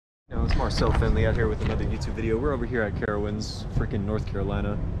It's Marcel Finley out here with another YouTube video. We're over here at Carowinds, freaking North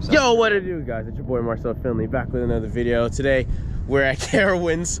Carolina. Yo, what it do, guys? It's your boy Marcel Finley back with another video. Today we're at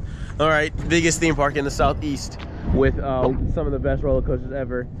Carowinds, all right, biggest theme park in the Southeast, with some of the best roller coasters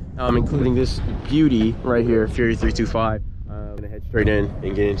ever, including this beauty right here, Fury 325. I'm gonna head straight in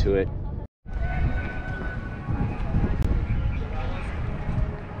and get into it.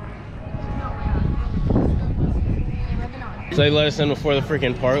 So they let us in before the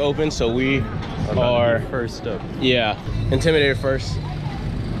freaking park opened, so we are first up. Yeah, Intimidator first.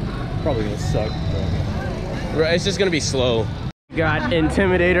 Probably gonna suck, but It's just gonna be slow. Got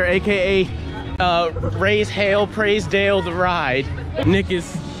Intimidator, aka Raise Hail, Praise Dale the ride. Nick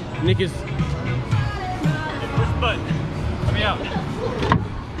is. Push button. Let me out.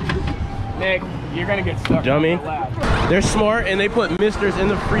 Nick, you're gonna get stuck. Dummy. They're smart and they put misters in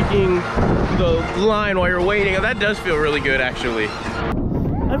the line while you're waiting. That does feel really good, actually.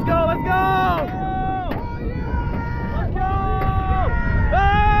 Let's go, let's go! Let's go!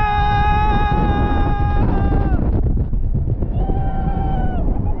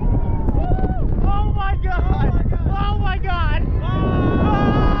 Oh my god! Oh my god!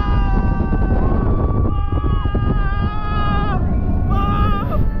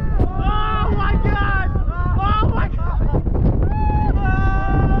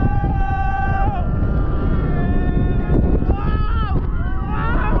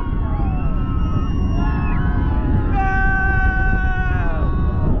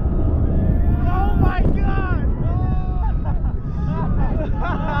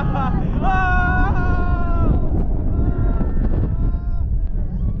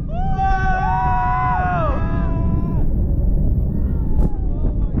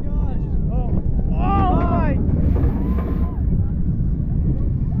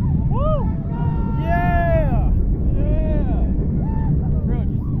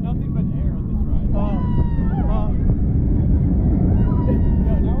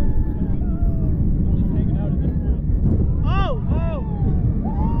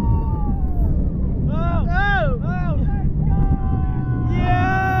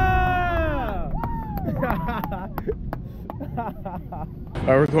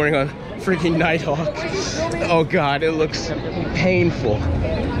 We're recording on freaking Nighthawk. Oh god, it looks painful.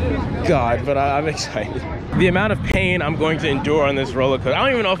 God, but I'm excited. The amount of pain I'm going to endure on this roller coaster. I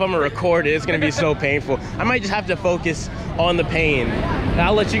don't even know if I'm gonna record it. It's gonna be so painful. I might just have to focus on the pain. And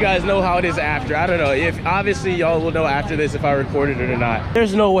I'll let you guys know how it is after. I don't know. If obviously y'all will know after this if I recorded it or not.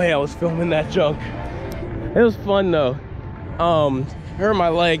 There's no way I was filming that junk. It was fun though. Hurt my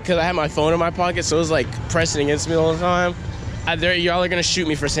leg because I had my phone in my pocket, so it was like pressing against me all the time. Y'all are gonna shoot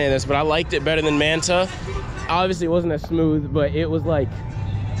me for saying this, but I liked it better than Manta. Obviously it wasn't as smooth, but it was like,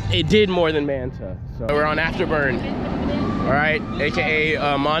 it did more than Manta. So we're on Afterburn, all right, aka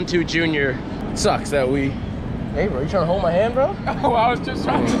Montu Jr. It sucks that we, hey bro, you trying to hold my hand, bro? Oh, I was just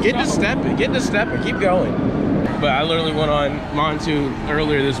trying to get the stepper, keep going. But I literally went on Montu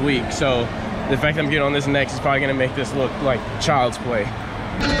earlier this week, so the fact that I'm getting on this next is probably gonna make this look like child's play.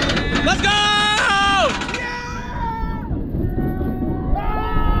 Let's go!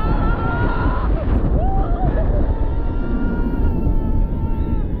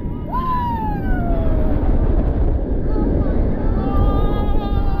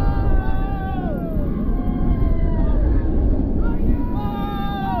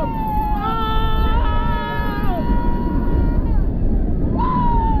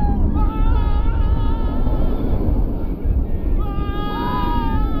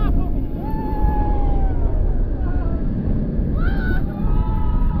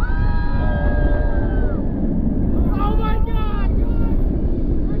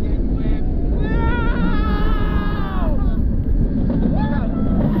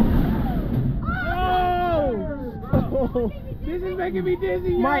 This is making me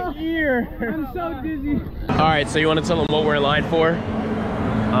dizzy, My ear. I'm so dizzy. All right, so you want to tell them what we're in line for?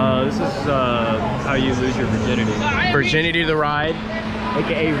 this is how you lose your virginity. Virginity the ride,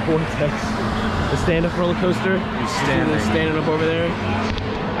 aka Vortex, the stand-up roller coaster. You're standing up over there.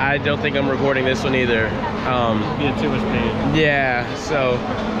 I don't think I'm recording this one either. You had too much pain. Yeah, so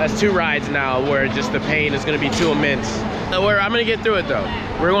that's 2 rides now where just the pain is going to be too immense. I'm going to get through it though.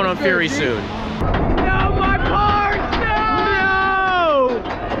 We're going on Fury soon. No, my parts! No!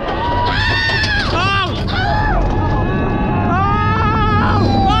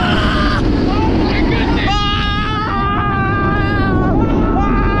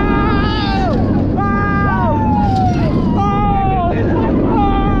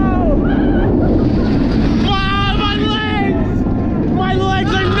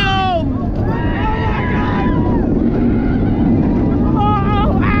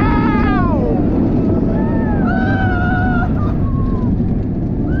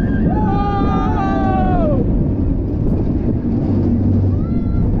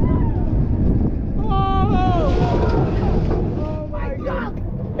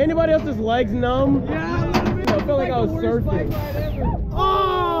 Anybody else's legs numb? Yeah, a little bit. I feel like I was surfing.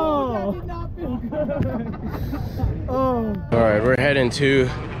 Oh! That did not feel good. Oh. All right, we're heading to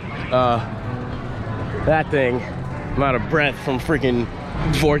that thing. I'm out of breath from freaking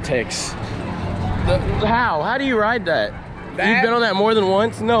Vortex. How do you ride that? You've been on that more than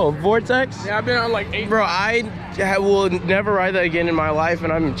once? No, Vortex? Yeah, I've been on like 8. Bro, I will never ride that again in my life,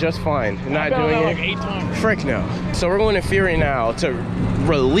 and I'm just fine. Not doing it. Like 8 times. Frick no. So we're going to Fury now to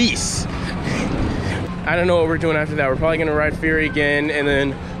release. I don't know what we're doing after that. We're probably gonna ride Fury again, and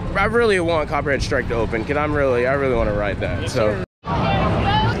then I really want Copperhead Strike to open because I really want to ride that. Yes, so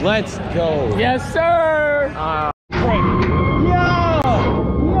sir. let's go. Yes, sir.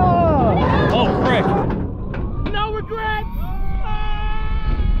 Oh, frick. No regrets.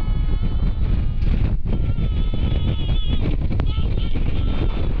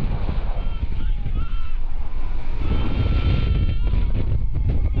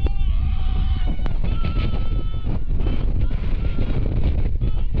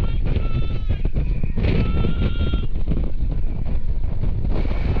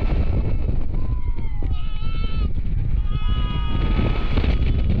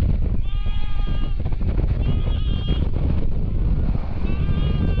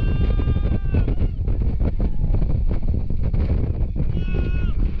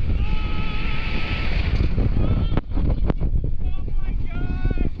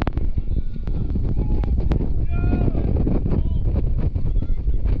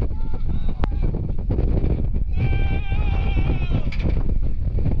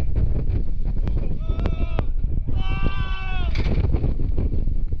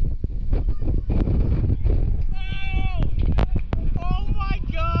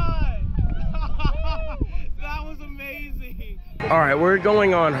 All right, we're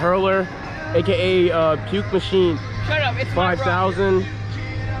going on Hurler, aka Puke Machine. Shut up, it's 5,000.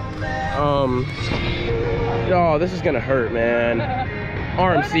 Oh, this is gonna hurt, man.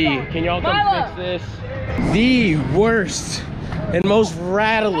 RMC, can y'all come fix this? The worst and most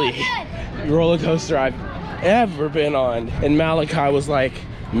rattly roller coaster I've ever been on. And Malachi was like,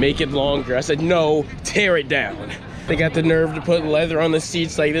 make it longer. I said, no, tear it down. They got the nerve to put leather on the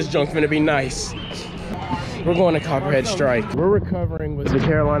seats like this junk's gonna be nice. We're going to Copperhead Strike. We're recovering with the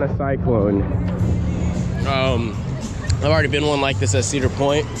Carolina Cyclone. I've already been one like this at Cedar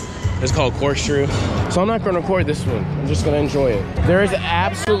Point. It's called Corkscrew. So I'm not gonna record this one. I'm just gonna enjoy it. There is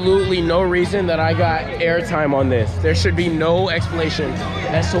absolutely no reason that I got airtime on this. There should be no explanation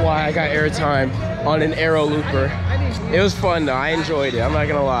as to why I got airtime on an aero looper. It was fun though, I enjoyed it, I'm not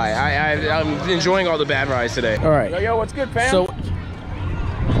gonna lie. I'm enjoying all the bad rides today. All right. Yo, what's good, fam? So,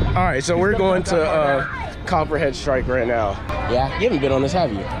 all right, so we're going to Copperhead Strike right now. Yeah, you haven't been on this,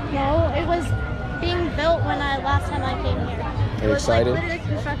 have you? No, it was being built when last time I came here. Are you excited?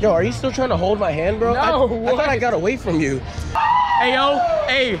 Yo, are you still trying to hold my hand, bro? No, I thought I got away from you. Hey, yo,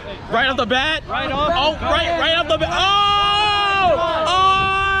 hey, right off the bat. Right off. Oh, right off the bat. Oh!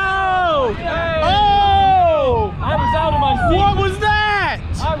 Oh! Oh! I was out of my seat. What was that?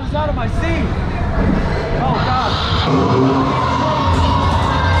 I was out of my seat. Oh, God.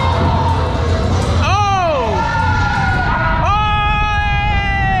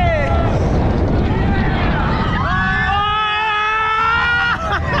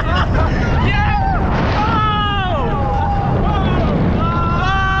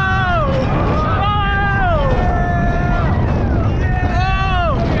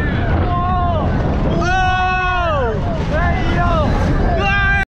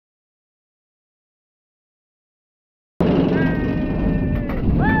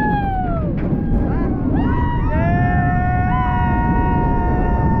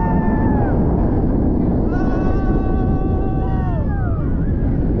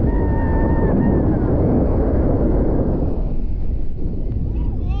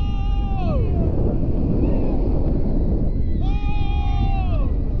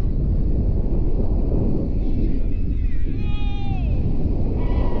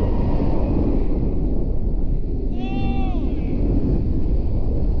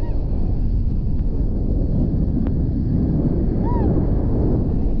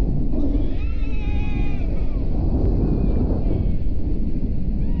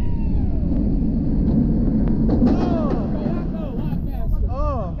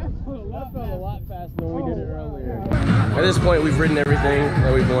 At this point, we've ridden everything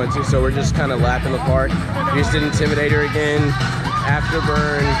that we've wanted to, so we're just kind of lapping the park. We just did Intimidator again,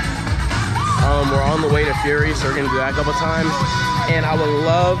 Afterburn. We're on the way to Fury, so we're gonna do that a couple times. And I would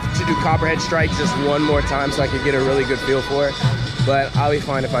love to do Copperhead Strike just one more time so I could get a really good feel for it. But I'll be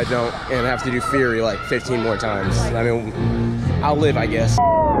fine if I don't and have to do Fury like 15 more times. I mean, I'll live, I guess.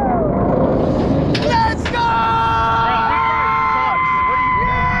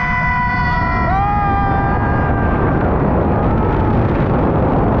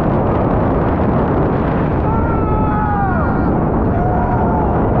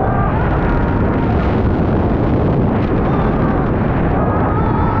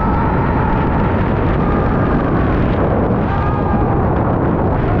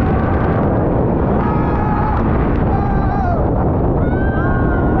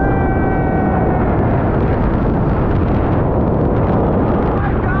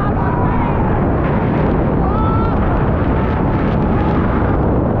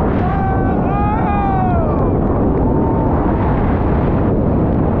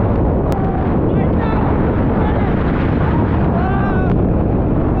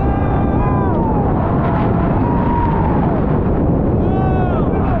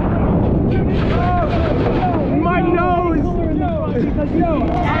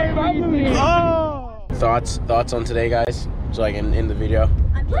 Thoughts on today, guys? So I can end the video.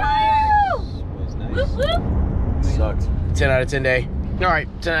 I'm tired. Was nice. Sucked. 10 out of 10 day. All right,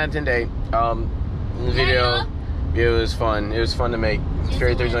 10 out of 10 day. The video, it was fun. It was fun to make.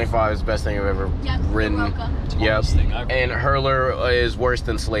 Straight 325 is the best thing I've ever ridden. Yep. And hurler is worse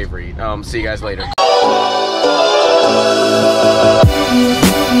than slavery. See you guys later.